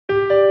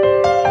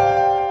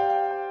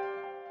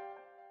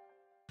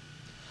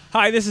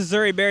Hi, this is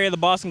Zuri of the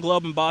Boston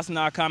Globe and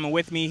Boston.com, and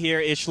with me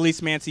here is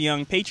Shalise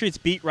Manza, Patriots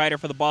beat writer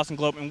for the Boston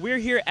Globe, and we're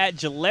here at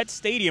Gillette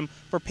Stadium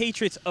for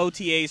Patriots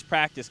OTAs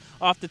practice.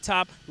 Off the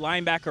top,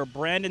 linebacker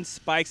Brandon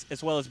Spikes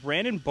as well as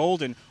Brandon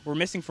Bolden were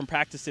missing from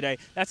practice today.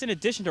 That's in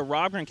addition to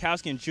Rob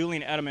Gronkowski and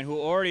Julian Edelman, who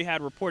already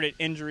had reported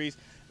injuries.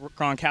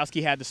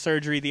 Gronkowski had the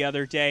surgery the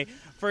other day.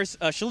 First,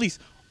 Shalise,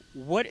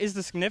 what is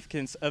the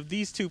significance of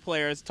these two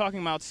players,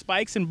 talking about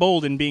Spikes and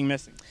Bolden being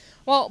missing?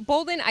 Well,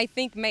 Bolden, I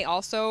think, may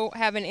also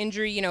have an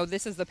injury. You know,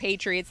 this is the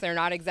Patriots. They're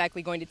not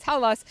exactly going to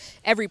tell us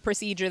every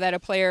procedure that a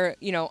player,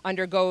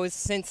 undergoes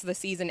since the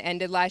season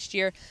ended last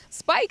year.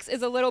 Spikes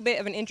is a little bit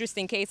of an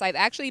interesting case. I've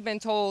actually been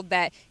told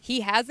that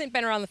he hasn't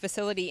been around the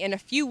facility in a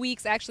few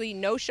weeks, actually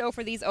no show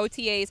for these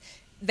OTAs.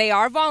 They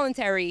are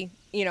voluntary.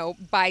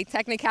 By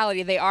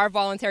technicality, they are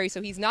voluntary,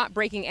 so he's not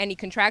breaking any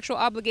contractual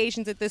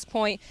obligations at this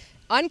point.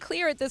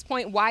 Unclear at this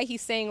point why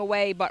he's staying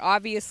away, but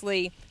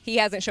obviously he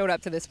hasn't showed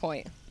up to this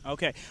point.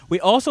 Okay. We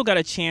also got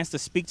a chance to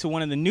speak to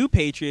one of the new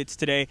Patriots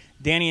today,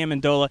 Danny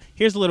Amendola.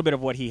 Here's a little bit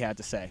of what he had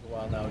to say.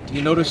 Well, now, do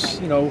you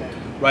notice,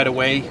 right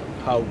away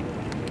how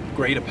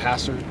great a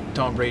passer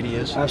Tom Brady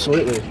is?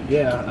 Absolutely,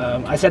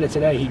 yeah. I said it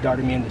today. He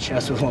darted me in the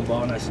chest with one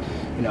ball,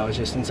 and I was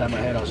just inside my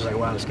head. I was just like,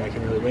 wow, this guy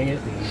can really wing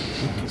it, and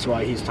that's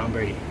why he's Tom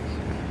Brady.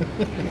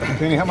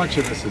 Danny, how much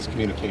of this is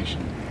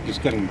communication?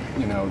 Just getting,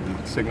 the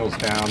signals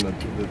down,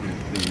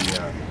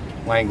 the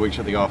language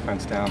of the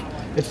offense down?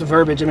 It's the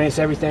verbiage. I mean, it's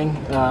everything.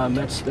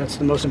 That's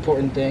the most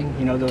important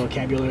thing. The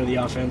vocabulary of the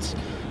offense.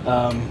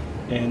 I'm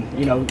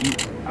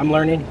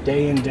learning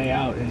day in, day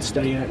out, and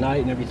studying at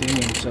night and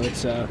everything. And so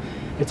it's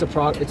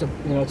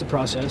a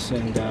process.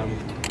 And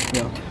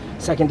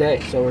second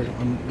day. So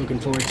I'm looking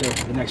forward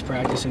to the next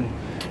practice and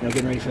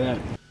getting ready for that.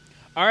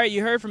 All right,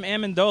 you heard from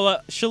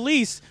Amendola.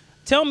 Shalise,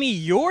 tell me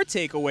your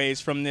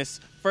takeaways from this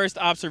first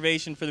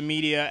observation for the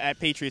media at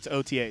Patriots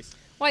OTAs.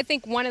 Well, I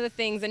think one of the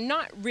things, and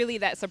not really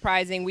that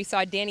surprising, we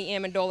saw Danny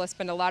Amendola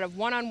spend a lot of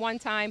one-on-one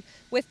time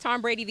with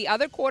Tom Brady. The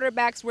other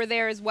quarterbacks were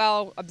there as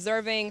well,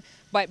 observing,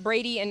 but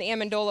Brady and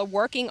Amendola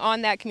working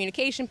on that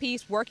communication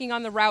piece, working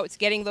on the routes,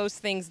 getting those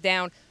things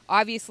down.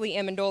 Obviously,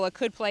 Amendola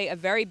could play a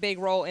very big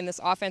role in this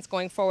offense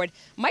going forward.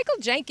 Michael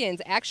Jenkins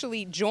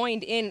actually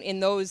joined in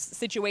those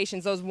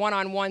situations, those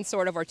one-on-one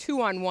sort of or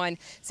two-on-one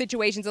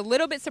situations. A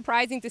little bit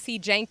surprising to see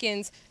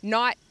Jenkins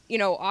not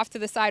off to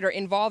the side or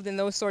involved in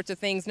those sorts of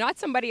things. Not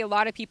somebody a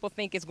lot of people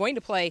think is going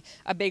to play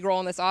a big role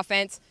in this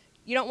offense.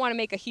 You don't want to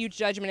make a huge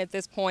judgment at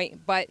this point,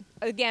 but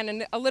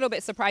again, a little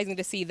bit surprising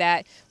to see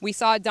that. We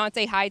saw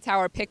Dante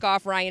Hightower pick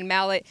off Ryan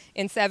Mallett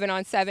in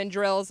 7-on-7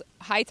 drills.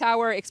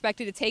 Hightower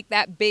expected to take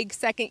that big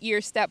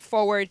second-year step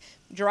forward.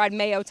 Gerard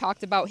Mayo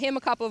talked about him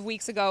a couple of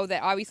weeks ago,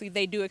 that obviously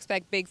they do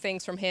expect big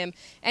things from him.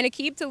 And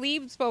Aqib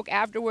Talib spoke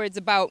afterwards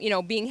about,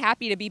 being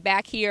happy to be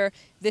back here.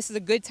 This is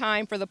a good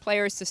time for the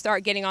players to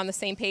start getting on the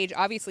same page.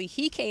 Obviously,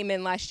 he came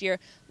in last year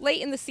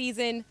late in the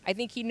season. I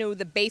think he knew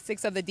the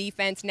basics of the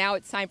defense. Now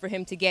it's time for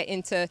him to get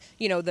into,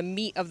 the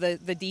meat of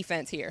the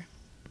defense here.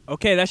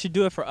 Okay, that should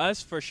do it for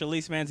us. For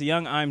Shalise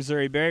Manza, I'm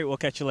Zuri. We'll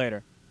catch you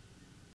later.